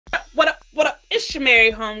It's your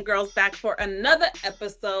Merry Homegirls back for another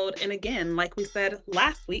episode. And again, like we said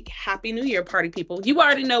last week, Happy New Year, party people. You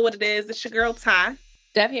already know what it is. It's your girl, Ty.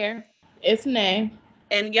 Dev here. It's Nay.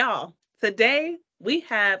 And y'all, today we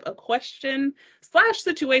have a question /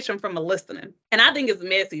 situation from a listener. And I think it's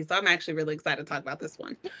messy, so I'm actually really excited to talk about this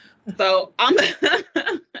one. So I'm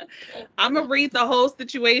gonna read the whole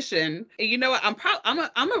situation. And you know what? I'm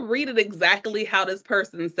gonna read it exactly how this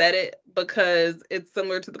person said it because it's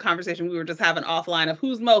similar to the conversation we were just having offline of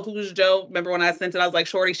who's Mo, who's Joe. Remember when I sent it, I was like,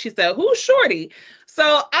 Shorty. She said, who's Shorty?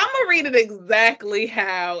 So I'm gonna read it exactly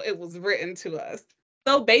how it was written to us.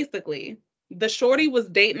 So basically, the Shorty was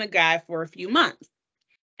dating a guy for a few months,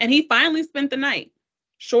 and he finally spent the night.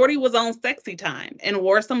 Shorty was on sexy time and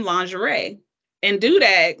wore some lingerie. And dude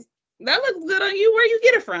asked, that looks good on you. Where you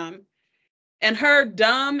get it from? And her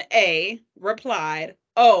dumb A replied,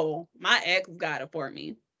 oh, my ex got it for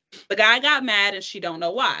me. The guy got mad and she don't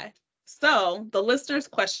know why. So the listener's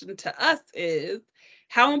question to us is,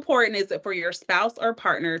 how important is it for your spouse or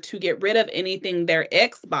partner to get rid of anything their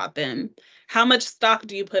ex bought them? How much stock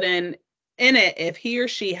do you put in it if he or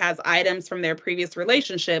she has items from their previous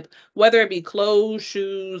relationship, whether it be clothes,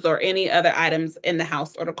 shoes, or any other items in the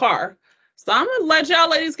house or the car? So I'm gonna let y'all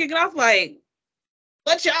ladies kick it off. Like,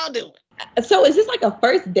 what y'all doing? So is this like a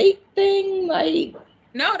first date thing? Like,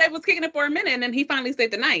 no, they was kicking it for a minute, and then he finally stayed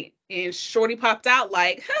the night. And Shorty popped out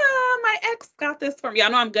like, my ex got this for me. I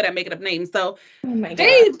know I'm good at making up names, so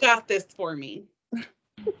Dave got this for me.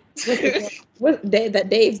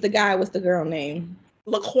 Dave's the guy. What's the girl name?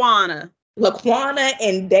 Laquana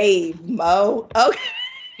and Dave, Mo. Okay.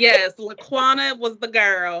 Yes, Laquana was the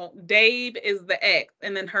girl. Dave is the ex,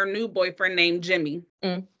 and then her new boyfriend named Jimmy.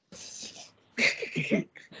 Well,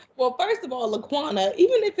 first of all, Laquana,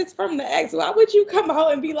 even if it's from the ex, why would you come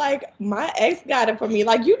out and be like, my ex got it for me?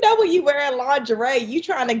 Like, you know when you wear lingerie, you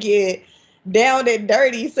trying to get down and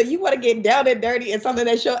dirty. So you want to get down and dirty in something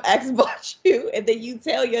that your ex bought you, and then you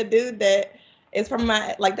tell your dude that it's from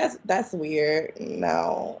my, like, that's weird.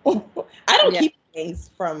 No. I don't keep things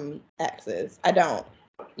from exes. I don't.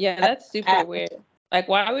 Yeah, that's super weird. Like,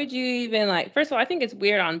 why would you even, like, first of all, I think it's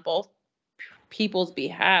weird on both people's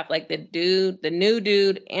behalf, like the new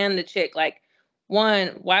dude and the chick. Like,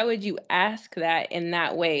 one, why would you ask that in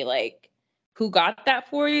that way? Like, who got that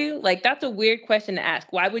for you? Like, that's a weird question to ask.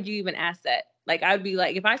 Why would you even ask that? Like, I'd be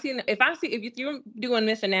like, if you're doing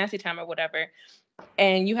Mr. Nasty Time or whatever,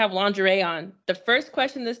 and you have lingerie on, the first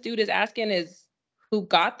question this dude is asking is, who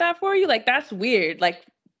got that for you? Like, that's weird. Like,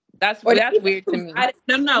 that's weird to me.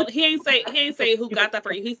 No, he ain't say who got that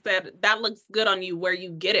for you. He said that looks good on you. Where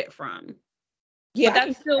you get it from? Yeah, but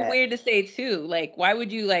that's still weird to say too. Like, why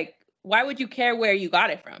would you care where you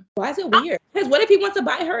got it from? Why is it weird? Because what if he wants to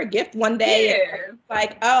buy her a gift one day? Yeah.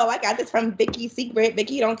 Like, oh, I got this from Vicky's secret.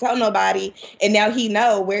 Vicky don't tell nobody, and now he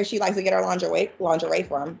know where she likes to get her lingerie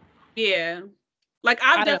from. Yeah, like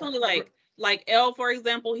I've definitely like L, for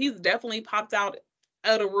example. He's definitely popped out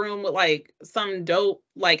of the room with like some dope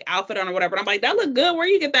like outfit on or whatever. I'm like, that look good. Where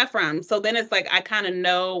you get that from? So then it's like I kind of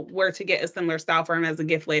know where to get a similar style for him as a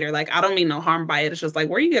gift later. Like, I don't mean no harm by it. It's just like,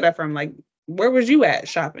 where you get that from? Like, where was you at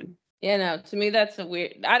shopping? Yeah, no, to me that's a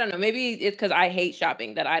weird. I don't know. Maybe it's because I hate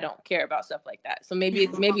shopping that I don't care about stuff like that. So maybe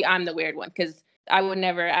I'm the weird one, because I would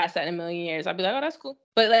never ask that in a million years. I'd be like, oh, that's cool.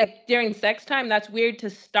 But like during sex time, that's weird to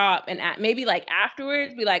stop and maybe like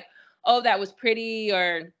afterwards be like, oh, that was pretty,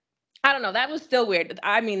 or I don't know. That was still weird.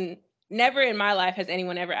 I mean, never in my life has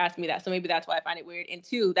anyone ever asked me that. So maybe that's why I find it weird. And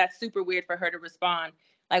two, that's super weird for her to respond.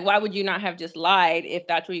 Like, why would you not have just lied if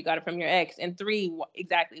that's where you got it from your ex? And three,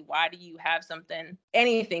 exactly, why do you have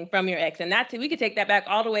anything from your ex? And we could take that back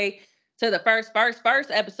all the way to the first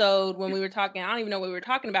episode when we were talking. I don't even know what we were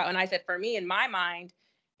talking about. And I said, for me, in my mind,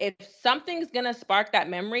 if something's going to spark that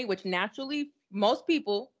memory, which naturally most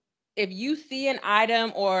people, if you see an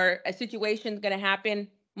item or a situation is going to happen,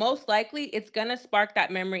 most likely it's going to spark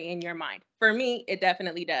that memory in your mind. For me, it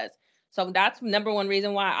definitely does. So that's number one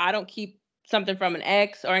reason why I don't keep something from an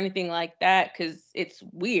ex or anything like that, because it's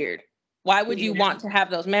weird. Why would you want to have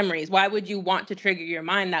those memories? Why would you want to trigger your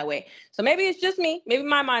mind that way? So maybe it's just me. Maybe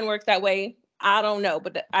my mind works that way. I don't know,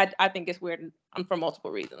 but I think it's weird for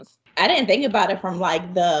multiple reasons. I didn't think about it from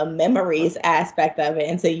like the memories aspect of it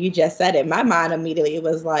until you just said it. My mind immediately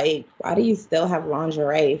was like, why do you still have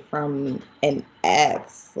lingerie from an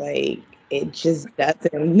ex? Like, it just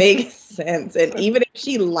doesn't make sense. And even if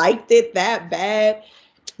she liked it that bad,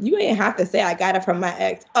 you ain't have to say I got it from my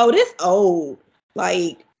ex. Oh, this old.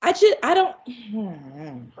 Like, I don't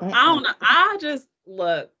know. I just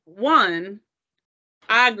look, one,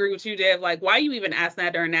 I agree with you, Dev. Like, why you even ask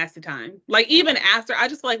that during nasty time? Like, even after, I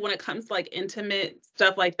just feel like when it comes to like intimate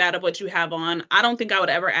stuff like that of what you have on, I don't think I would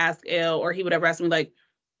ever ask L or he would ever ask me like,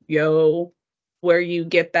 yo, where you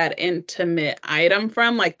get that intimate item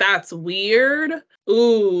from? Like, that's weird.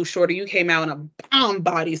 Ooh, shorty, you came out in a bomb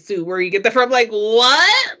bodysuit. Where you get that from? Like,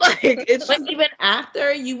 what? Like, it's But just even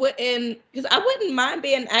after, you wouldn't, because I wouldn't mind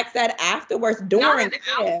being asked that afterwards not during an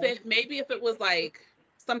outfit. Maybe if it was like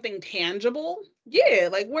something tangible, yeah.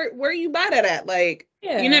 Like, where you buy that at? Like, you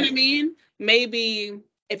know Yeah. what I mean? Maybe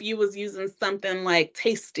if you was using something like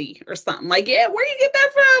tasty or something, like, yeah, where you get that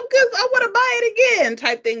from? Because I want to buy it again,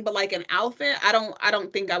 type thing. But like an outfit, I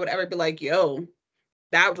don't think I would ever be like, yo,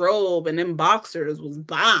 that robe and them boxers was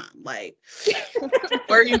bomb. Like,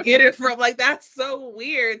 where you get it from? Like, that's so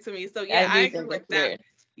weird to me. So yeah, I I do agree think with it's that. weird.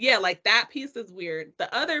 Yeah, like that piece is weird.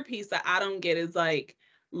 The other piece that I don't get is like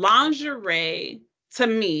lingerie, to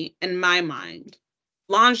me, in my mind,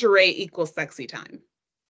 lingerie equals sexy time.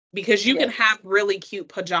 Because you Yeah. can have really cute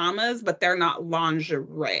pajamas, but they're not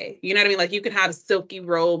lingerie. You know what I mean? Like, you can have silky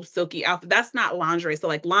robe, silky outfit. That's not lingerie. So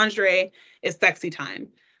like lingerie is sexy time.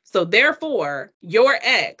 So therefore, your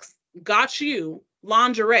ex got you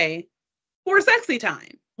lingerie for sexy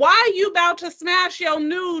time. Why you about to smash your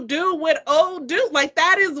new dude with old dude? Like,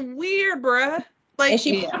 that is weird, bruh. Like, And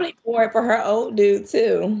she probably wore it for her old dude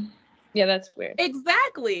too. Yeah, that's weird.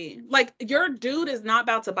 exactly. Like, your dude is not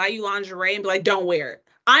about to buy you lingerie and be like, don't wear it.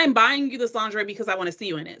 I'm buying you this lingerie because I want to see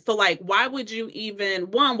you in it. So like, why would you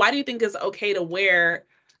even, one, why do you think it's okay to wear?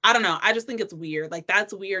 I don't know. I just think it's weird. Like,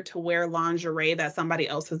 that's weird to wear lingerie that somebody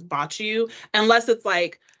else has bought you, unless it's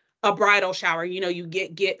like a bridal shower. You know, you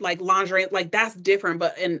get like lingerie, like that's different.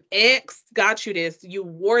 But an ex got you this, you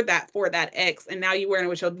wore that for that ex, and now you're wearing it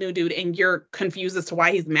with your new dude, and you're confused as to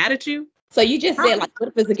why he's mad at you. So you just said, like, what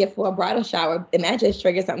if it's a gift for a bridal shower? And that just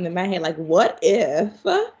triggered something in my head. Like, what if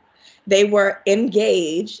they were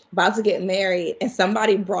engaged, about to get married, and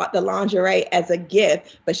somebody brought the lingerie as a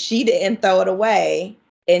gift, but she didn't throw it away,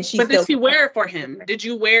 and she But still. did you wear it for him? Did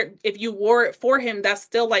you wear, if you wore it for him, that's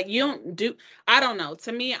still like, you don't do, I don't know.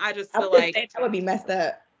 To me, I just I feel would like, say that would be messed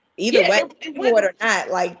up. Either yeah, way, it you wore it would, or not,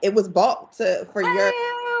 like it was bought for your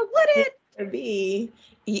well, would it? to be.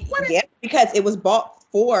 Would it? Yeah, because it was bought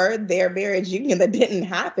for their marriage union that didn't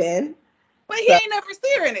happen. But he So ain't never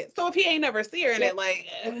see her in it. So if he ain't never see her in yeah. it, like,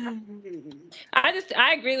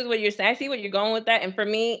 I agree with what you're saying. I see what you're going with that. And for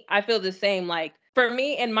me, I feel the same. Like, for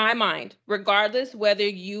me, in my mind, regardless whether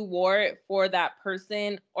you wore it for that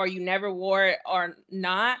person or you never wore it or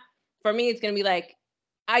not, for me, it's gonna be like,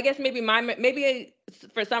 I guess maybe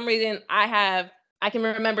for some reason I can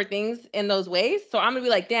remember things in those ways. So I'm gonna be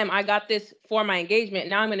like, damn, I got this for my engagement.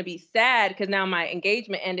 Now I'm gonna be sad because now my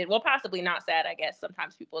engagement ended. Well, possibly not sad, I guess.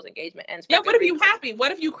 Sometimes people's engagement ends for yeah, good what if you reason. happy?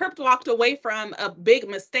 What if you crypt walked away from a big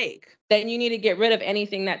mistake? Then you need to get rid of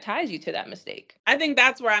anything that ties you to that mistake. I think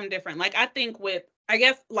that's where I'm different. Like, I think with, I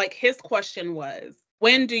guess, like his question was,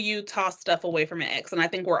 when do you toss stuff away from an ex? And I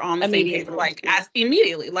think we're on the same page. Like, ask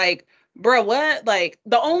immediately. Like, bro, what? Like,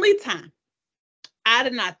 the only time I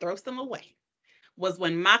did not throw some away was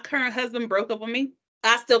when my current husband broke up with me.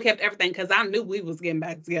 I still kept everything because I knew we was getting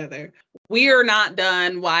back together. We are not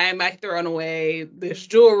done. Why am I throwing away this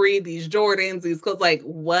jewelry, these Jordans, these clothes? Like,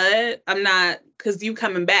 what? I'm not, because you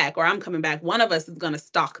coming back or I'm coming back. One of us is going to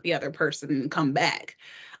stalk the other person and come back.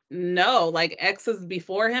 No, like exes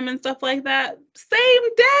before him and stuff like that.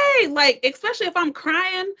 Same day. Like, especially if I'm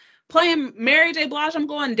crying, playing Mary J. Blige, I'm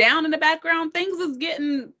going down in the background. Things is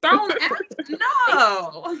getting thrown out.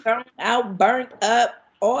 No. Thrown out, burnt up.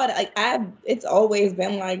 All like it's always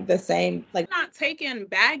been like the same. Like, I'm not taking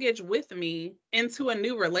baggage with me into a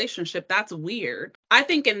new relationship. That's weird. I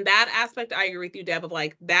think in that aspect, I agree with you, Deb, of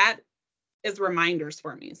like, that is reminders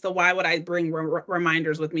for me. So why would I bring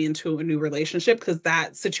reminders with me into a new relationship? Because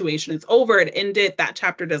that situation is over. It ended. That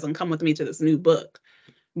chapter doesn't come with me to this new book.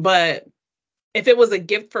 But if it was a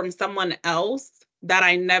gift from someone else that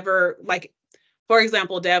I never, like, for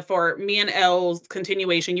example, Deb, for me and Elle's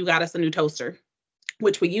continuation, you got us a new toaster,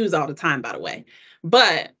 which we use all the time, by the way.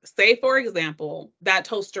 But say, for example, that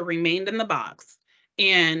toaster remained in the box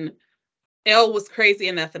and Elle was crazy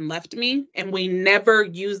enough and left me, and we never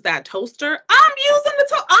used that toaster.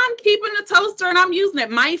 I'm keeping the toaster and I'm using it.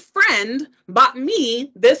 My friend bought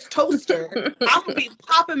me this toaster. I'm gonna be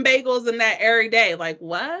popping bagels in that every day. Like,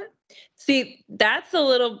 what? See, that's a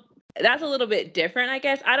little bit different, I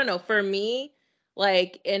guess. I don't know. For me,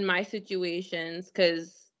 like in my situations,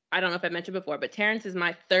 because I don't know if I mentioned before, but Terrence is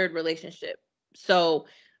my third relationship. So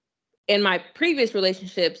in my previous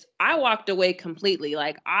relationships, I walked away completely.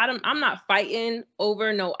 Like, I'm not fighting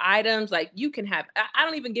over no items. Like, you can have, I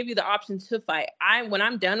don't even give you the option to fight. When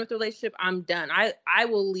I'm done with the relationship, I'm done. I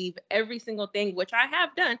will leave every single thing, which I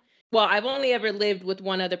have done. Well, I've only ever lived with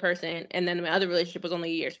one other person, and then my other relationship was only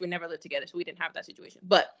a year, so we never lived together, so we didn't have that situation.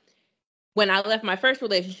 But when I left my first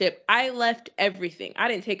relationship, I left everything. I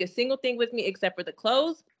didn't take a single thing with me except for the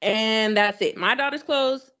clothes, and that's it. My daughter's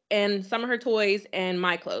clothes and some of her toys and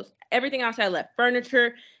my clothes. Everything else I left.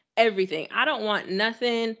 Furniture, everything. I don't want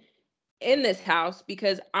nothing in this house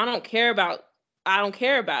because I don't care about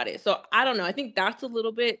it. So I don't know. I think that's a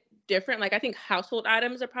little bit different. Like, I think household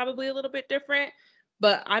items are probably a little bit different,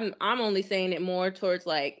 but I'm only saying it more towards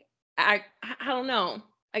like, I don't know.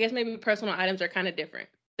 I guess maybe personal items are kind of different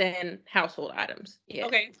than household items. Yeah.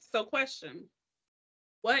 Okay, so question.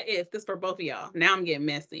 What if, this for both of y'all, now I'm getting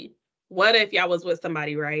messy. What if y'all was with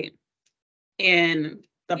somebody, right? And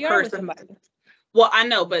the person, well, I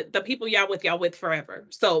know, but the people y'all with forever.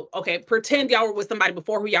 So, okay, pretend y'all were with somebody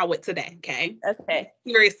before who y'all with today, okay? Okay.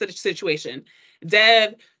 Serious situation.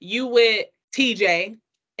 Dev, you with TJ,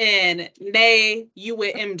 and Nay, you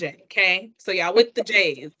with MJ, okay? So y'all with the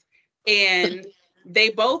J's. And they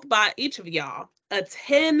both bought each of y'all a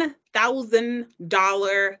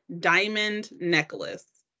 $10,000 diamond necklace.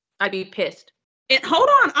 I'd be pissed. And hold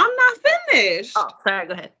on, I'm not finished. Oh, sorry,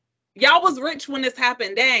 go ahead. Y'all was rich when this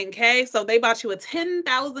happened, dang, okay? So they bought you a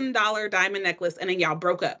 $10,000 diamond necklace, and then y'all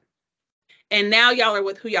broke up. And now y'all are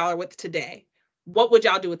with who y'all are with today. What would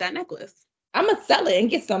y'all do with that necklace? I'm going to sell it and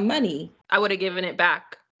get some money. I would have given it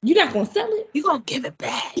back. You're not going to sell it? You going to give it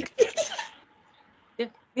back.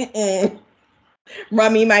 Yeah.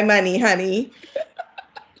 Run me my money, honey.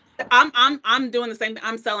 I'm doing the same thing.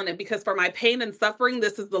 I'm selling it because for my pain and suffering,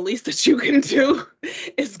 this is the least that you can do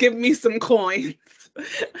is give me some coins.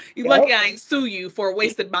 You lucky I ain't sue you for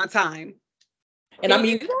wasting my time. And I'm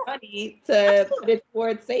using money to put it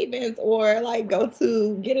towards savings or like go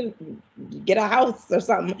to get a house or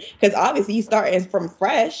something. Because obviously you starting from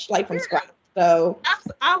fresh, like from scratch. So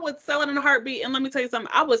I would sell it in a heartbeat. And let me tell you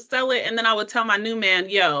something. I would sell it and then I would tell my new man,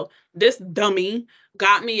 yo, this dummy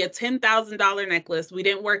got me a $10,000 necklace. We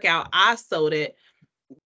didn't work out. I sold it.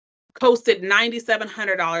 Costed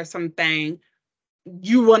 $9,700 something.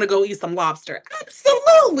 You want to go eat some lobster?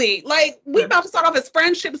 Absolutely. Like, we about to start off as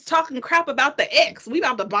friendships talking crap about the ex. We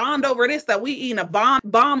about to bond over this, that we eating a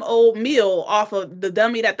bomb old meal off of the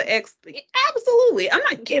dummy that the ex. Absolutely. I'm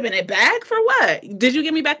not giving it back for what? Did you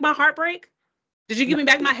give me back my heartbreak? Did you give me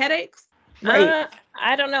back my headaches? Right.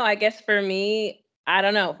 I don't know. I guess for me, I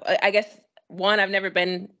don't know. I guess one, I've never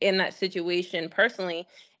been in that situation personally.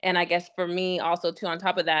 And I guess for me also too, on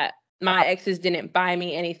top of that, my exes didn't buy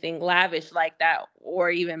me anything lavish like that or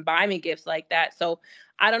even buy me gifts like that. So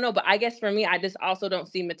I don't know, but I guess for me, I just also don't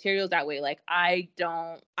see materials that way. Like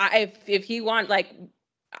if he want, like,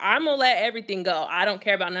 I'm gonna let everything go. I don't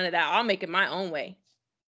care about none of that. I'll make it my own way.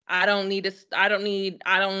 I just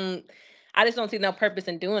don't see no purpose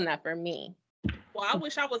in doing that for me. Well, I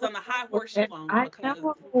wish I was on the high horse you on. I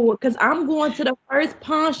know, because I'm going to the first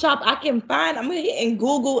pawn shop I can find. I'm going to hit and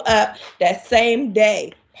Google up that same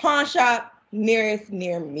day. Pawn shop near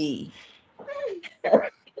me.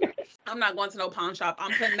 I'm not going to no pawn shop.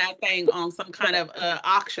 I'm putting that thing on some kind of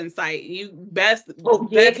auction site. You best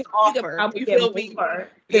offer. You feel me?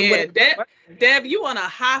 Yeah, Deb, you on a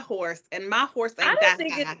high horse, and my horse ain't that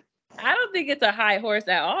high. I don't think it's a high horse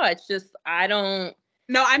at all. It's just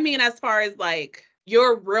No, I mean, as far as like,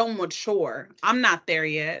 you're real mature. I'm not there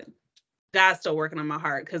yet. God's still working on my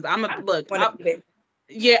heart because I'm gonna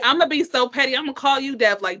be so petty. I'm gonna call you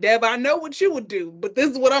Deb. Like, Deb, I know what you would do, but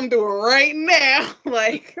this is what I'm doing right now.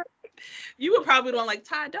 Like, you would probably doing like,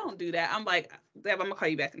 Ty, don't do that. I'm like, Deb, I'm gonna call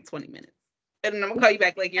you back in 20 minutes, and then I'm gonna call you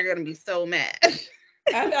back like you're gonna be so mad.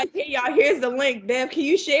 I'm like, hey y'all, here's the link. Deb, can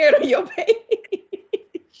you share it on your page?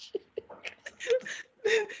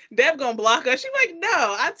 Deb gonna block us. She like, no,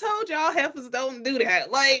 I told y'all heifers don't do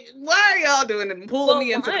that. Like, why are y'all doing it and pulling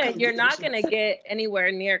me into the you're not gonna get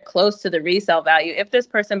anywhere near close to the resale value if this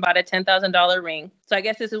person bought a $10,000 ring. So I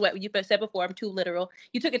guess this is what you said before. I'm too literal.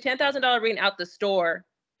 You took a $10,000 ring out the store.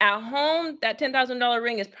 At home, that $10,000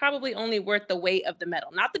 ring is probably only worth the weight of the metal,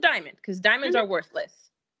 not the diamond, because diamonds are worthless,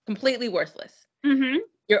 completely worthless. Mm-hmm.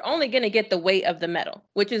 You're only going to get the weight of the metal,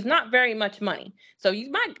 which is not very much money. So you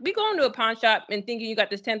might be going to a pawn shop and thinking you got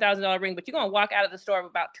this $10,000 ring, but you're going to walk out of the store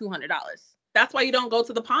with about $200. That's why you don't go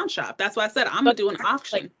to the pawn shop. That's why I said I'm going to do an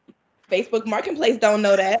auction. Facebook Marketplace don't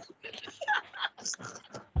know that.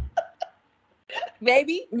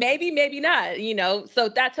 maybe not, so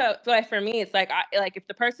that's how, so for me, it's like, if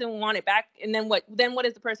the person want it back, and then what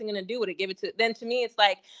is the person going to do with it? Give it to, then to me, it's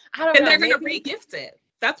like, I don't know. And they're going to re-gift it.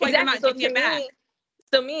 That's why you're not giving it back.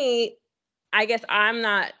 To me, I guess I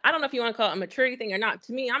don't know if you want to call it a maturity thing or not.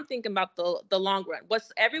 To me, I'm thinking about the long run. What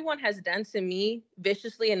everyone has done to me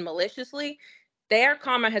viciously and maliciously, their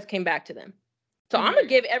karma has came back to them. So I'm going to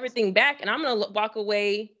give everything back, and I'm going to walk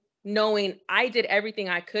away knowing I did everything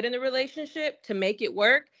I could in the relationship to make it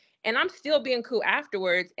work, and I'm still being cool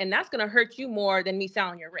afterwards, and that's going to hurt you more than me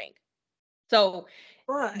selling your ring. So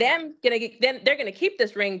they're going to keep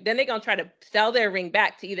this ring, then they're going to try to sell their ring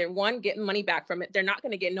back to either one, get money back from it. They're not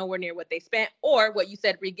going to get nowhere near what they spent, or what you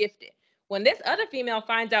said, re-gifted. When this other female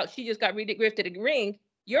finds out she just got re-gifted a ring,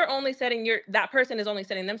 you're only that person is only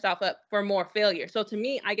setting themselves up for more failure. So to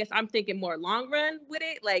me, I guess I'm thinking more long run with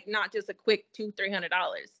it, like not just a quick $200-$300.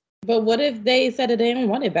 But what if they said that they didn't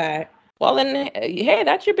want it back? Well, then, hey,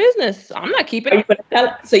 that's your business. I'm not keeping it. Sell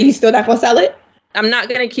it? So you still not gonna sell it? I'm not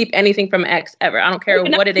gonna keep anything from ex ever. I don't care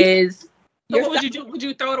what it is. So what would you do? Would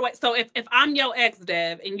you throw it away? So if I'm your ex,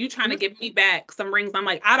 Dev, and you trying to give me back some rings, I'm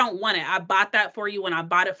like, I don't want it. I bought that for you. When I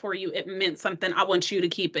bought it for you, it meant something. I want you to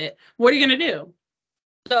keep it. What are you gonna do?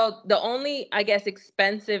 So the only, I guess,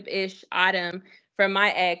 expensive-ish item from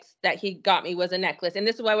my ex that he got me was a necklace. And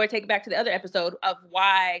this is why we're taking back to the other episode of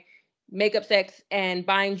why makeup, sex, and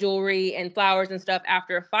buying jewelry and flowers and stuff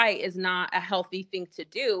after a fight is not a healthy thing to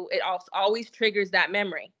do. It always triggers that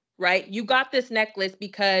memory, right? You got this necklace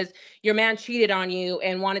because your man cheated on you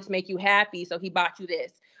and wanted to make you happy, so he bought you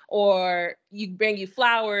this. Or you bring you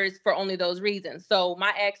flowers for only those reasons. So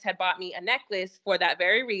my ex had bought me a necklace for that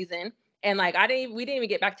very reason. And like, we didn't even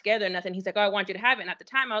get back together or nothing. He's like, oh, I want you to have it. And at the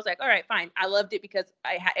time I was like, all right, fine. I loved it because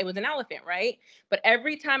it was an elephant, right? But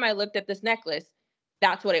every time I looked at this necklace,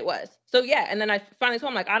 that's what it was. So yeah. And then I finally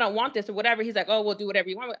told him, like, I don't want this or whatever. He's like, oh, we'll do whatever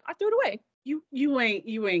you want. I threw it away. You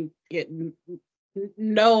ain't getting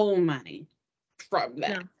no money from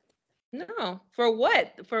that. No. For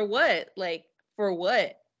what? Like, for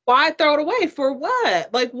what? Why throw it away? For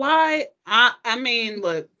what? Like, why? I mean,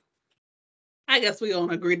 look, I guess we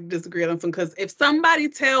don't agree to disagree on something, because if somebody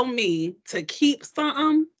tell me to keep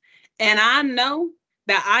something and I know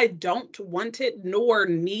that I don't want it nor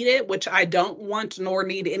need it, which I don't want nor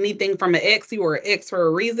need anything from an ex, you or an ex for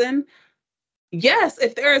a reason. Yes,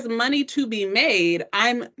 if there is money to be made,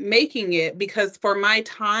 I'm making it, because for my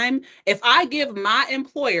time, if I give my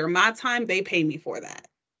employer my time, they pay me for that.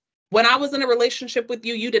 When I was in a relationship with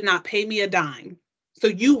you, you did not pay me a dime. So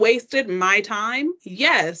you wasted my time.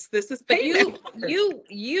 Yes, this is payment.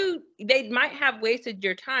 They might have wasted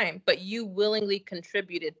your time, but you willingly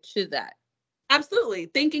contributed to that. Absolutely.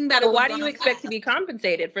 Thinking that. So why do you expect to be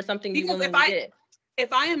compensated for something you willingly did?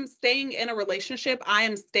 If I am staying in a relationship, I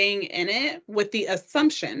am staying in it with the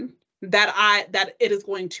assumption that it is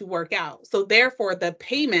going to work out. So therefore, the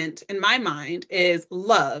payment in my mind is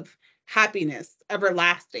love, happiness,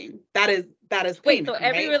 everlasting. That is payment. Wait, so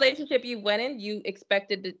every relationship you went in, you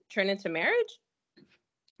expected to turn into marriage?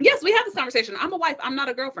 Yes, we have this conversation. I'm a wife. I'm not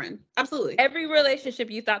a girlfriend. Absolutely. Every relationship,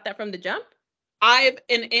 you thought that from the jump? I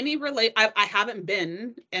haven't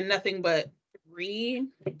been in nothing but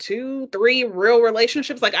 2, 3 real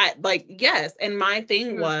relationships. Yes. And my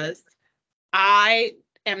thing was, I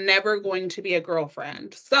am never going to be a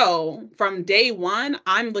girlfriend. So from day one,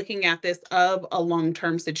 I'm looking at this of a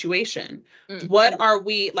long-term situation. What are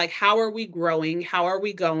we, like, how are we growing? How are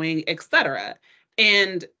we going, etc.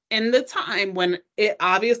 And in the time when it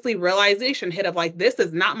obviously realization hit of like, this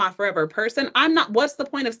is not my forever person. What's the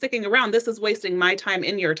point of sticking around? This is wasting my time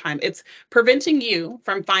and your time. It's preventing you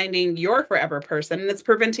from finding your forever person. And it's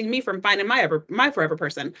preventing me from finding my forever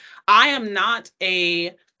person. I am not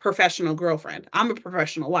a professional girlfriend. I'm a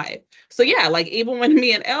professional wife. So yeah, like even when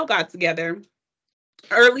me and Elle got together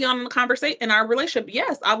early on in the conversation, in our relationship,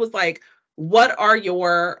 yes, I was like, what's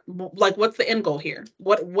the end goal here?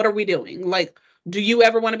 What are we doing? Like, do you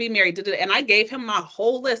ever want to be married? And I gave him my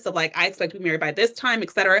whole list of like, I expect to be married by this time,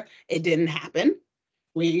 etc. It didn't happen.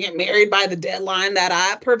 We didn't get married by the deadline that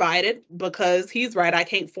I provided, because he's right. I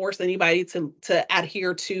can't force anybody to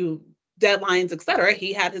adhere to deadlines, etc.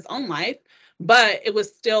 He had his own life, but it was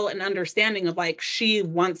still an understanding of like, she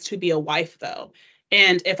wants to be a wife though.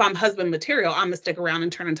 And if I'm husband material, I'm gonna stick around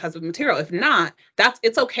and turn into husband material. If not,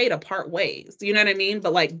 it's okay to part ways. You know what I mean?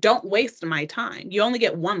 But like, don't waste my time. You only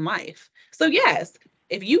get one life. So yes,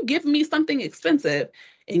 if you give me something expensive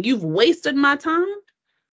and you've wasted my time,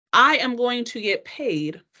 I am going to get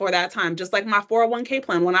paid for that time. Just like my 401k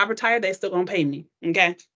plan. When I retire, they still gonna pay me.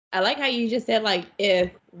 Okay. I like how you just said, like,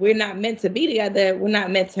 if we're not meant to be together, we're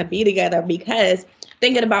not meant to be together, because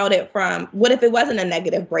thinking about it from, what if it wasn't a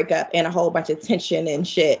negative breakup and a whole bunch of tension and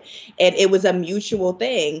shit, and it was a mutual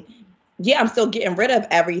thing? Yeah, I'm still getting rid of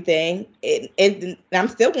everything. I'm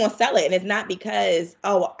still going to sell it. And it's not because,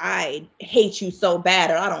 oh, I hate you so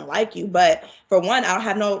bad or I don't like you. But for one, I don't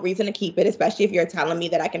have no reason to keep it, especially if you're telling me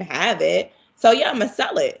that I can have it. So yeah, I'm going to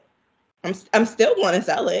sell it. I'm still going to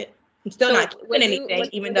sell it. I'm still not keeping anything,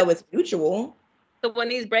 even though it's mutual. So when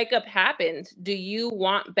these breakups happen, do you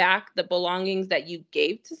want back the belongings that you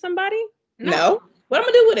gave to somebody? No. What am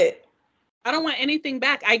I going to do with it? I don't want anything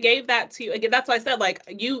back. I gave that to you. Again, that's why I said, like,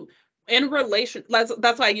 you in relation,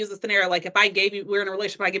 that's why I use the scenario. Like, if I gave you, we're in a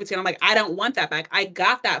relationship, I give it to you, and I'm like, I don't want that back. I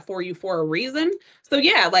got that for you for a reason. So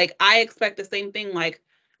yeah, like, I expect the same thing. Like,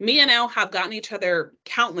 me and Elle have gotten each other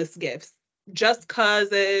countless gifts, just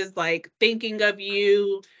causes, like, thinking of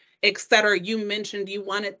you, etc. You mentioned you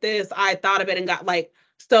wanted this, I thought of it and got, like,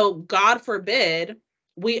 so God forbid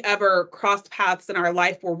we ever cross paths in our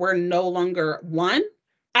life where we're no longer one.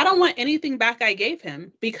 I don't want anything back I gave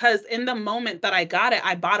him, because in the moment that I got it,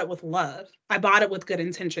 I bought it with love. I bought it with good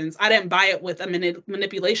intentions. I didn't buy it with a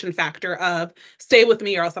manipulation factor of stay with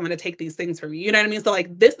me or else I'm going to take these things from you. You know what I mean? So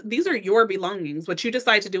like these are your belongings. What you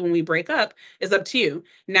decide to do when we break up is up to you.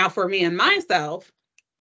 Now for me and myself,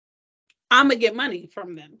 I'm going to get money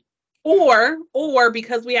from them. Or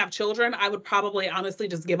because we have children, I would probably honestly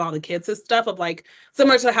just give all the kids his stuff, of like,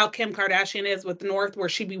 similar to how Kim Kardashian is with North, where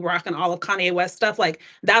she'd be rocking all of Kanye West stuff. Like,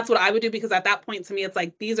 that's what I would do, because at that point to me, it's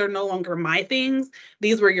like, these are no longer my things.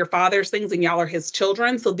 These were your father's things and y'all are his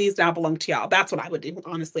children. So these now belong to y'all. That's what I would do,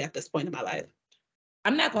 honestly, at this point in my life.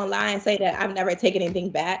 I'm not going to lie and say that I've never taken anything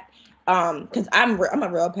back. Because I'm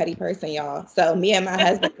a real petty person, y'all. So me and my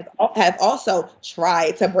husband have also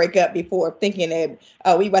tried to break up before, thinking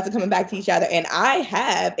that we wasn't coming back to each other. And I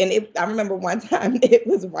have, and I remember one time it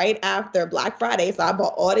was right after Black Friday, so I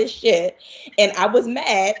bought all this shit, and I was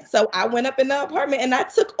mad. So I went up in the apartment and I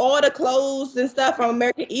took all the clothes and stuff from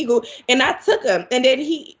American Eagle, and I took them. And then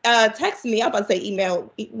he texted me. I was about to say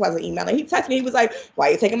email. He wasn't emailing. He texted me. He was like, "Why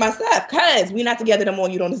are you taking my stuff? Cause we're not together no more.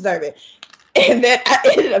 You don't deserve it." And then I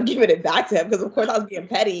ended up giving it back to him, because of course I was being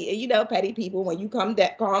petty. And you know, petty people, when you calm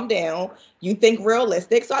down, you think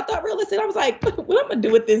realistic. So I thought realistic. I was like, what am I gonna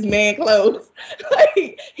do with this man clothes?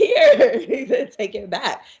 Like, here, take it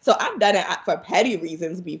back. So I've done it for petty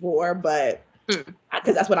reasons before, but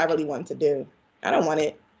because that's what I really wanted to do. I don't want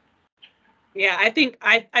it. Yeah, I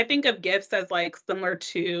think of gifts as like similar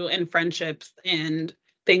to in friendships and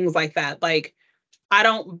things like that. Like, I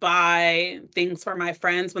don't buy things for my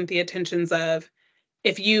friends with the intentions of,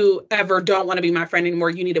 if you ever don't want to be my friend anymore,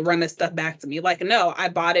 you need to run this stuff back to me. Like, no, I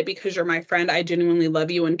bought it because you're my friend. I genuinely love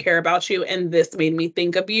you and care about you. And this made me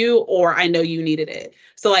think of you, or I know you needed it.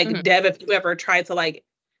 So like, Dev, if you ever try to like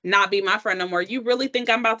not be my friend no more, you really think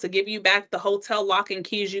I'm about to give you back the hotel lock and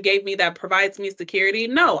keys you gave me that provides me security?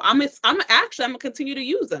 No, I'm gonna continue to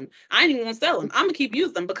use them. I ain't even gonna sell them. I'm gonna keep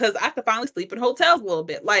using them because I can finally sleep in hotels a little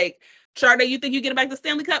bit. Like, Sade, you think you get back the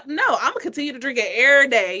Stanley Cup? No, I'm gonna continue to drink it every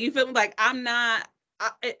day. You feel me? Like,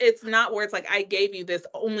 it's not where it's like, I gave you this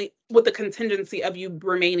only with the contingency of you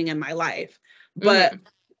remaining in my life. But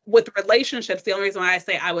with relationships, the only reason why I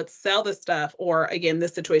say I would sell this stuff, or again,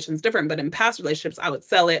 this situation is different, but in past relationships, I would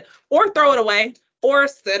sell it or throw it away or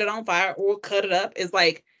set it on fire or cut it up, is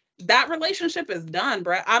like, that relationship is done,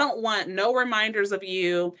 bro. I don't want no reminders of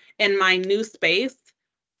you in my new space.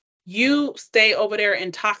 You stay over there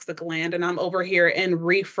in toxic land and I'm over here in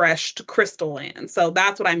refreshed crystal land. So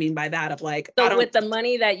that's what I mean by that, of like, so with the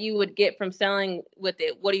money that you would get from selling with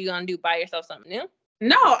it, what are you gonna do? Buy yourself something new?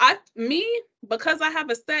 No, because I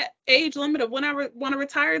have a set age limit of when I want to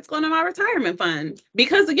retire, it's going to my retirement fund.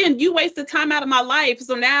 Because again, you wasted time out of my life.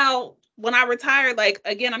 So now when I retire, like,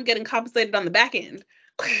 again, I'm getting compensated on the back end.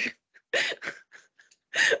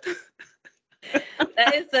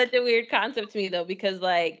 That is such a weird concept to me though, because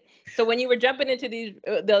like, so when you were jumping into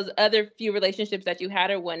those other few relationships that you had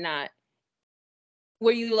or whatnot,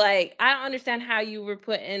 were you like, I don't understand how you were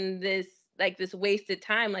put in this, like, this wasted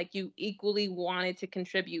time? Like, you equally wanted to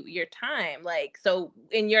contribute your time. Like, so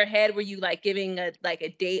in your head, were you like giving a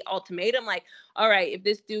date ultimatum? Like, all right, if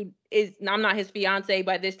this dude I'm not his fiance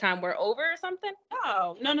by this time, we're over or something?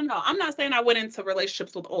 No. I'm not saying I went into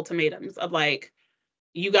relationships with ultimatums of like,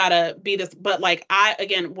 you gotta be this, but like,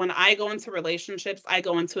 when I go into relationships, I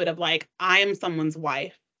go into it of like, I am someone's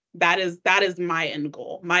wife. That is my end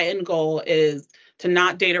goal. My end goal is to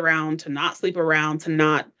not date around, to not sleep around, to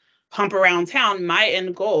not hump around town. My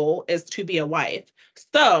end goal is to be a wife.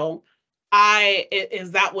 So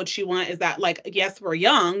is that what you want? Is that like, yes, we're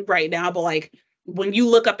young right now, but like, when you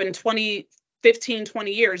look up in 20, 15,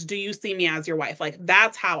 20 years, do you see me as your wife? Like,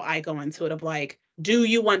 that's how I go into it of like, do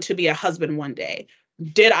you want to be a husband one day?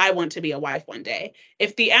 Did I want to be a wife one day?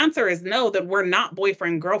 If the answer is no, then we're not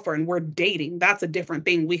boyfriend, girlfriend. We're dating. That's a different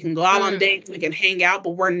thing. We can go out on dates, we can hang out,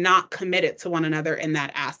 but we're not committed to one another in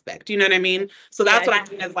that aspect. You know what I mean? So that's what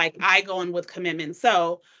I mean is like, I go in with commitment.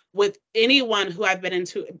 So with anyone who I've been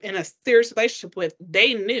in a serious relationship with,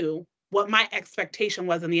 they knew what my expectation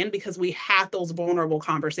was in the end, because we had those vulnerable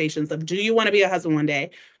conversations of, do you want to be a husband one day?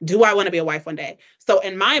 Do I want to be a wife one day? So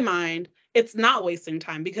in my mind, it's not wasting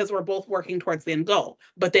time because we're both working towards the end goal.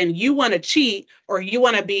 But then you want to cheat, or you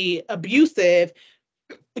want to be abusive,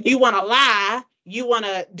 you want to lie, you want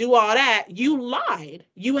to do all that. You lied.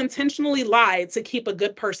 You intentionally lied to keep a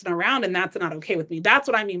good person around, and that's not okay with me. That's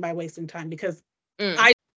what I mean by wasting time, because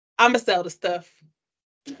I'm going to sell the stuff.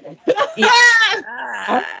 Yeah,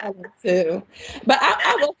 I too. But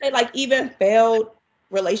I will say, like, even failed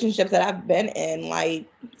relationships that I've been in, like,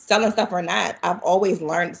 selling stuff or not, I've always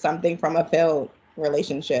learned something from a failed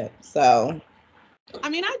relationship. So I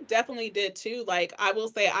mean, I definitely did too. Like, I will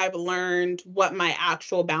say I've learned what my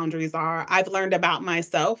actual boundaries are. I've learned about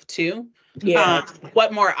myself too. yeah,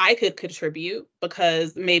 what more I could contribute,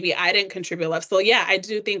 because maybe I didn't contribute enough. So yeah, I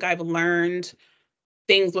do think I've learned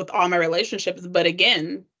things with all my relationships. But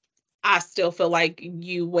again, I still feel like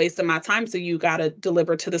you wasted my time, so you got to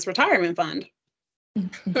deliver to this retirement fund.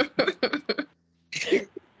 The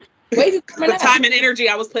time and energy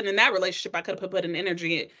I was putting in that relationship, I could have put in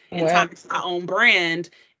energy and time into my own brand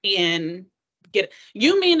and get it.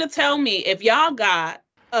 You mean to tell me if y'all got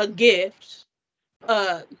a gift,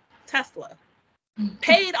 Tesla,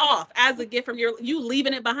 paid off as a gift from you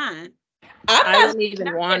leaving it behind? I don't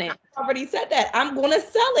even want it. I already said that. I'm going to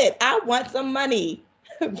sell it. I want some money.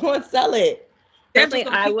 I'm going to sell it. Personally,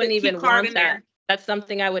 I wouldn't even want that. That's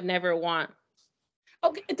something I would never want.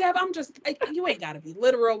 Okay, Deb, you ain't got to be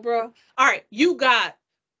literal, bro. All right, you got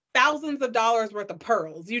thousands of dollars worth of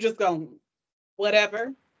pearls. You just go,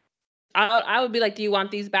 whatever. I would be like, do you want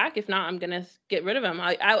these back? If not, I'm going to get rid of them.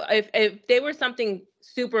 If they were something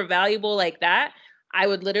super valuable like that, I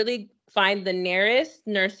would literally find the nearest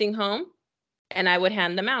nursing home and I would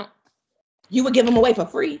hand them out. You would give them away for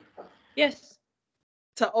free? Yes.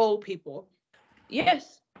 To old people?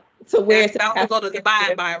 Yes. So wear it to the go to Dubai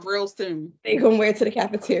and buy it real soon. They gonna wear it to the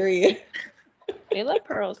cafeteria. They love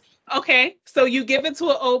pearls. Okay, so you give it to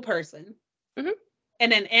an old person,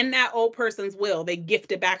 and then in that old person's will, they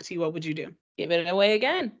gift it back to you. What would you do? Give it away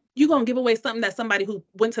again. You gonna give away something that somebody who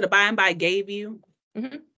went to the buy and buy gave you?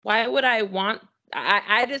 Why would I want?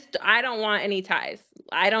 I don't want any ties.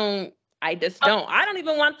 I don't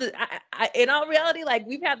even want the. In all reality, like,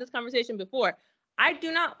 we've had this conversation before. I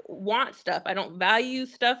do not want stuff. I don't value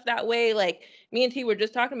stuff that way. Like, me and T were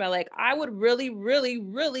just talking about, like, I would really, really,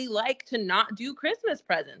 really like to not do Christmas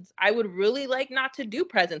presents. I would really like not to do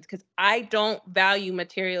presents because I don't value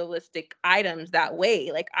materialistic items that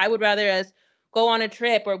way. Like, I would rather us go on a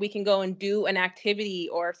trip, or we can go and do an activity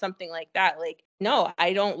or something like that. Like, no,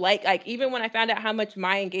 I don't like, even when I found out how much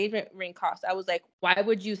my engagement ring cost, I was like, why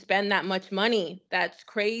would you spend that much money? That's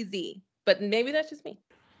crazy. But maybe that's just me.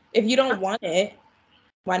 If you don't want it,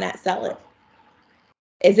 why not sell it?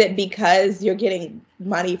 Is it because you're getting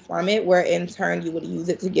money from it, where in turn you would use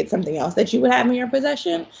it to get something else that you would have in your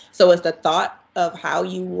possession? So it's the thought of how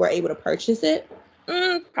you were able to purchase it?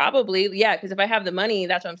 Probably, yeah. Because if I have the money,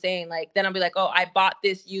 that's what I'm saying. Like, then I'll be like, oh, I bought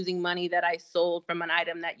this using money that I sold from an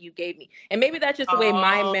item that you gave me. And maybe that's just the way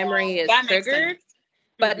my memory is triggered.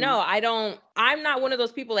 But no, I'm not one of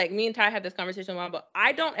those people. Like, me and Ty had this conversation about, but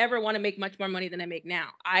I don't ever want to make much more money than I make now.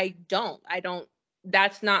 I don't.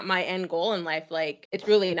 That's not my end goal in life. Like, it's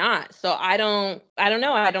really not. So I don't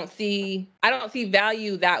know. I don't see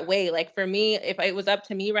value that way. Like, for me, if it was up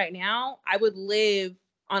to me right now, I would live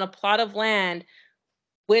on a plot of land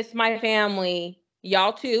with my family,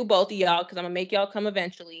 y'all too, both of y'all, because I'm gonna make y'all come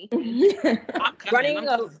eventually.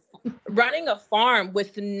 running a farm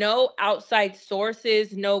with no outside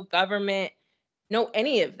sources, no government, no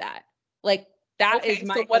any of that. Like, that is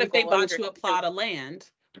my. So what if they bought you a plot of land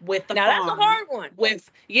with the farm? Now that's a hard one.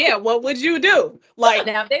 What would you do? Like,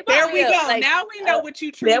 now they there we go. Like, now we know what you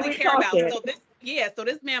truly care about. So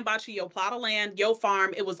this man bought you your plot of land, your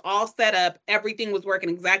farm. It was all set up. Everything was working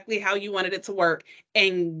exactly how you wanted it to work,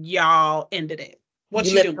 and y'all ended it. What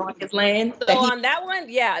you doing? On his land? So on that one,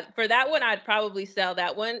 yeah, for that one, I'd probably sell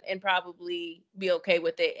that one and probably be okay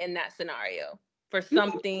with it in that scenario for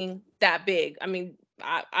something that big. I mean,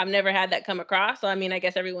 I've never had that come across. So, I mean, I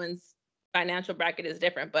guess everyone's financial bracket is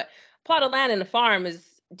different, but plot of land and a farm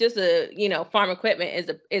is just farm equipment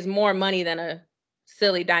is more money than a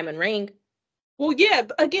silly diamond ring. Well, yeah,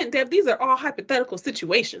 again, Deb, these are all hypothetical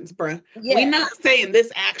situations, bruh. Yeah. We're not saying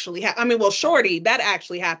this actually happened. I mean, well, Shorty, that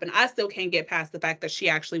actually happened. I still can't get past the fact that she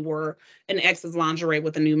actually wore an ex's lingerie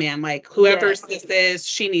with a new man. Like, whoever this is,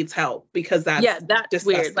 she needs help because that's that's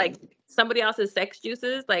disgusting. weird. Like, somebody else's sex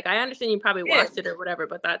juices. Like, I understand you probably watched it or whatever,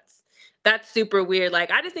 but that's super weird. Like,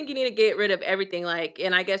 I just think you need to get rid of everything. Like,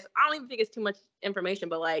 and I guess I don't even think it's too much information,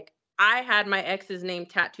 but like, I had my ex's name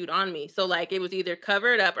tattooed on me. So like, it was either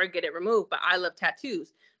cover it up or get it removed, but I love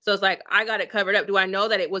tattoos. So it's like, I got it covered up. Do I know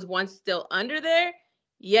that it was once still under there?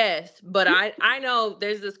 Yes. But I know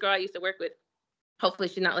there's this girl I used to work with. Hopefully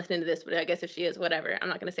she's not listening to this, but I guess if she is, whatever. I'm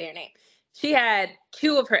not going to say her name. She had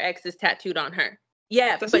 2 of her exes tattooed on her.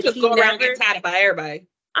 Yeah. So but she just go around getting tatted by everybody.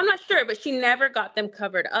 I'm not sure, but she never got them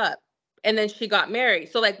covered up. And then she got married.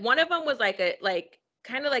 So like, one of them was like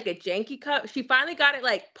kind of like a janky cut. She finally got it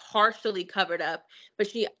like partially covered up, but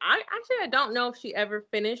I don't know if she ever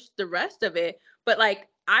finished the rest of it. But like,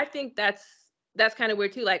 I think that's kind of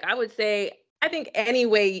weird too. Like, I would say, I think any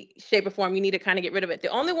way, shape, or form, you need to kind of get rid of it. The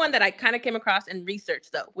only one that I kind of came across in research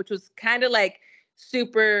though, which was kind of like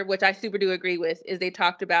which I super do agree with, is they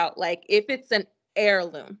talked about like, if it's an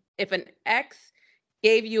heirloom, if an ex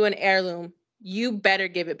gave you an heirloom, you better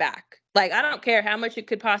give it back. Like, I don't care how much it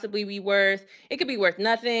could possibly be worth. It could be worth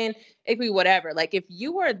nothing. It could be whatever. Like, if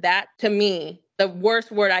you are that, to me, the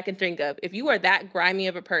worst word I can think of, if you are that grimy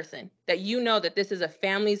of a person that you know that this is a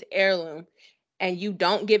family's heirloom and you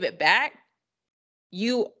don't give it back,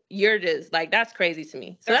 you're just like, that's crazy to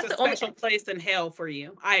me. So that's the only special place in hell for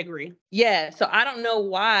you. I agree. Yeah. So I don't know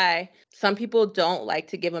why some people don't like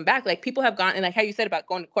to give them back. Like, people have gone, and like how you said about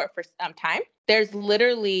going to court for time, there's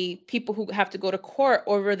literally people who have to go to court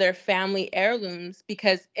over their family heirlooms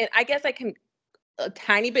because, and I guess I can a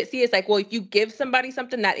tiny bit see it's like, well, if you give somebody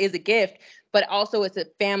something, that is a gift, but also it's a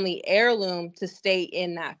family heirloom to stay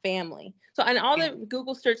in that family. So, and all the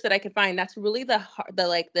Google search that I could find, that's really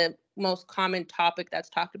the most common topic that's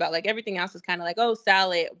talked about. Like, everything else is kind of like, oh,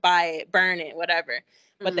 sell it, buy it, burn it, whatever.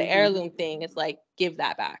 But the heirloom thing is like, give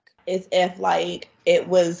that back. It's if like it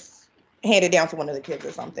was handed down to one of the kids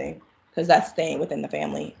or something, because that's staying within the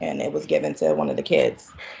family and it was given to one of the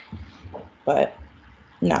kids. But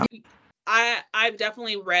no. I've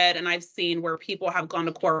definitely read and I've seen where people have gone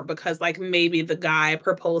to court because like maybe the guy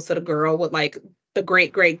proposed to the girl with like the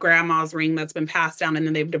great grandma's ring that's been passed down and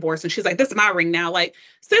then they've divorced and she's like, this is my ring now. Like,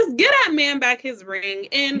 sis, get that man back his ring.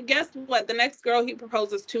 And guess what? The next girl he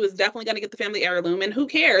proposes to is definitely going to get the family heirloom. And who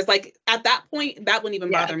cares? Like, at that point, that wouldn't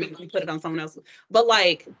even bother me if you put it on someone else. But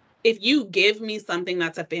like, if you give me something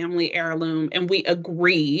that's a family heirloom and we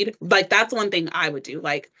agreed, like, that's one thing I would do.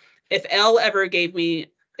 Like, if Elle ever gave me,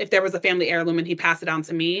 if there was a family heirloom and he passed it on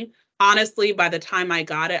to me, honestly, by the time I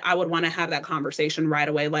got it, I would want to have that conversation right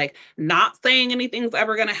away. Like, not saying anything's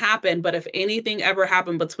ever going to happen, but if anything ever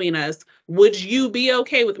happened between us, would you be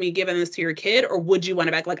okay with me giving this to your kid or would you want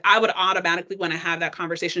it back? Like, I would automatically want to have that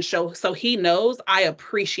conversation so he knows I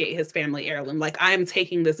appreciate his family heirloom. Like, I'm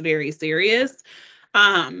taking this very serious.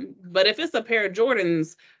 But if it's a pair of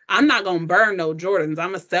Jordans, I'm not going to burn no Jordans.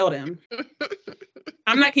 I'm going to sell them.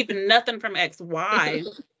 I'm not keeping nothing from X. Why?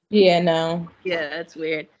 Yeah, no. Yeah, that's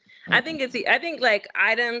weird. I think like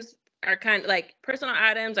items are kind of like personal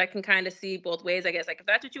items. I can kind of see both ways, I guess. Like, if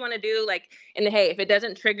that's what you want to do, like, and hey, if it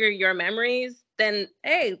doesn't trigger your memories, then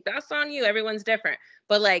hey, that's on you. Everyone's different.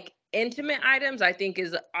 But like intimate items, I think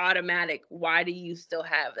is automatic. Why do you still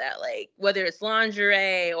have that? Like, whether it's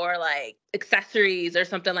lingerie or like accessories or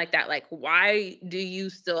something like that, like, why do you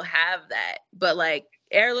still have that? But like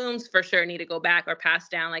heirlooms for sure need to go back or pass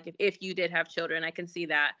down. Like, if you did have children, I can see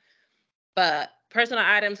that. But personal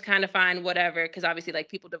items kind of fine, whatever, because obviously like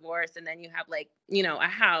people divorce and then you have like, you know, a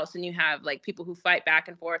house and you have like people who fight back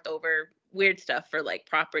and forth over weird stuff for like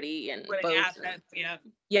property and boats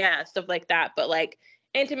and, stuff like that. But like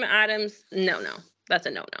intimate items, no, that's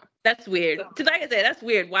a no. That's weird. Because like I said, that's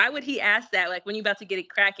weird. Why would he ask that? Like, when you about to get it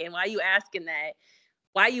cracking, why are you asking that?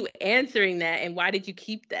 Why are you answering that? And why did you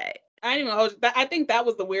keep that? I don't know. I think that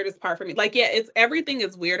was the weirdest part for me. Like, yeah, everything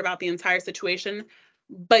is weird about the entire situation.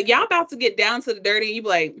 But y'all about to get down to the dirty, you be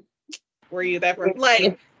like, were you that for?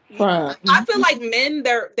 Like, I feel like men,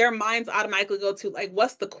 their minds automatically go to like,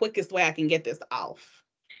 what's the quickest way I can get this off?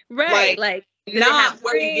 Right. Like not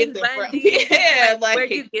where you get that from. Yeah, like where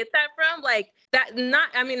you get that from? Like that. Not.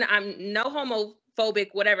 I mean, I'm no homophobic,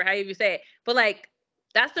 whatever, however you say it. But like,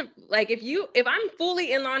 that's the like if I'm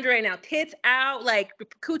fully in lingerie now, tits out, like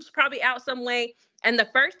cooch probably out some way, and the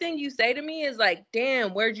first thing you say to me is like,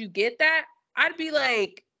 damn, where'd you get that? I'd be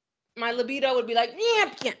like, my libido would be like,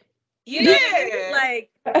 yeah. You know what I mean?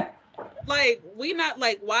 Like, Like, we not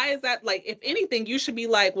like, why is that? Like, if anything, you should be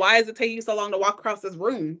like, why is it taking you so long to walk across this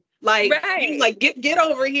room? Like, you like get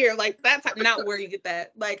over here. Like, that's not where you get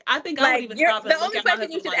that. Like, I think I would even stop and the look only at my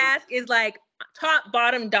question you husband should like, ask is like top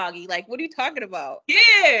bottom doggy. Like, what are you talking about?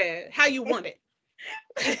 yeah, how you want it.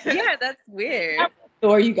 Yeah, that's weird.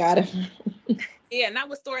 Or you got it. Yeah, not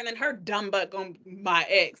with story and then her dumb butt going my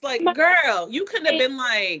ex. Like, girl, you couldn't have been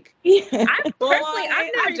like, Yeah.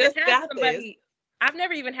 I've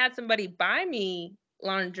never even had somebody buy me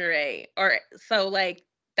lingerie, or so like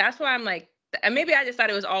that's why I'm like, and maybe I just thought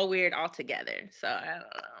it was all weird altogether. So I don't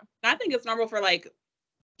know. I think it's normal for like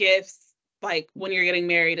gifts, like when you're getting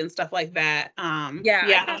married and stuff like that. I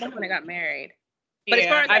had someone that got married, but as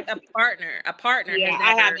far as like a partner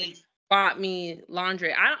has never bought me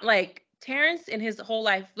lingerie. I don't like Terrence in his whole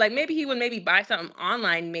life. Like maybe he would buy something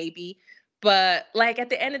online, maybe. But like at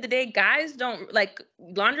the end of the day, guys don't like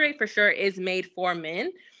lingerie for sure is made for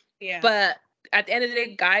men. Yeah. But at the end of the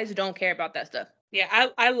day, guys don't care about that stuff. Yeah,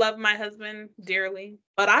 I love my husband dearly,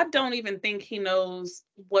 but I don't even think he knows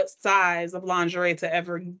what size of lingerie to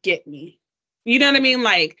ever get me. You know what I mean?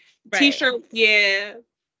 Like t-shirt, yeah,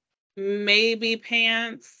 maybe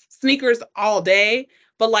pants, sneakers all day.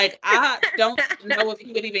 But like, I don't know if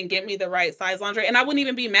he would even get me the right size lingerie. And I wouldn't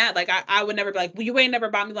even be mad. Like, I would never be like, well, you ain't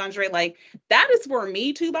never bought me lingerie. Like, that is for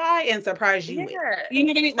me to buy and surprise you with. You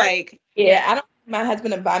know what I mean? Like, yeah, I don't want my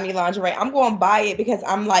husband to buy me lingerie. I'm going to buy it because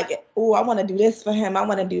I'm like, oh, I want to do this for him. I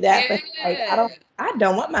want to do that for him. Like, I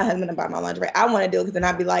don't want my husband to buy my lingerie. I want to do it because then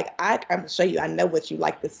I'd be like, I'm going to show you. I know what you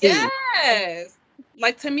like to see. Yes.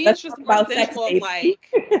 Like, to me, it's just more sensual. Like,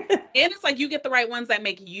 and it's like you get the right ones that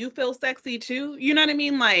make you feel sexy too. You know what I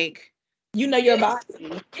mean? Like, you know your body.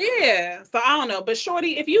 Yeah. So I don't know. But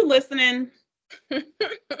shorty, if you listening,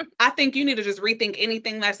 I think you need to just rethink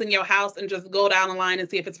anything that's in your house and just go down the line and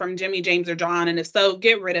see if it's from Jimmy, James, or John. And if so,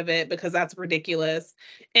 get rid of it because that's ridiculous.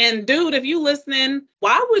 And dude, if you listening,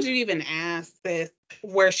 why would you even ask this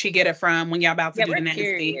where she get it from when y'all about to do the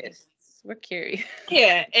nasty? We're curious.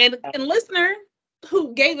 Yeah. And listener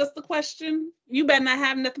who gave us the question, you better not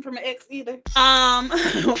have nothing from an ex either.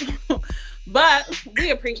 But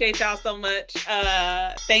we appreciate y'all so much.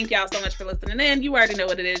 Thank y'all so much for listening in. You already know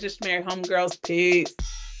what it is. Just marry homegirls. Peace.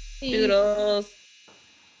 Doodles.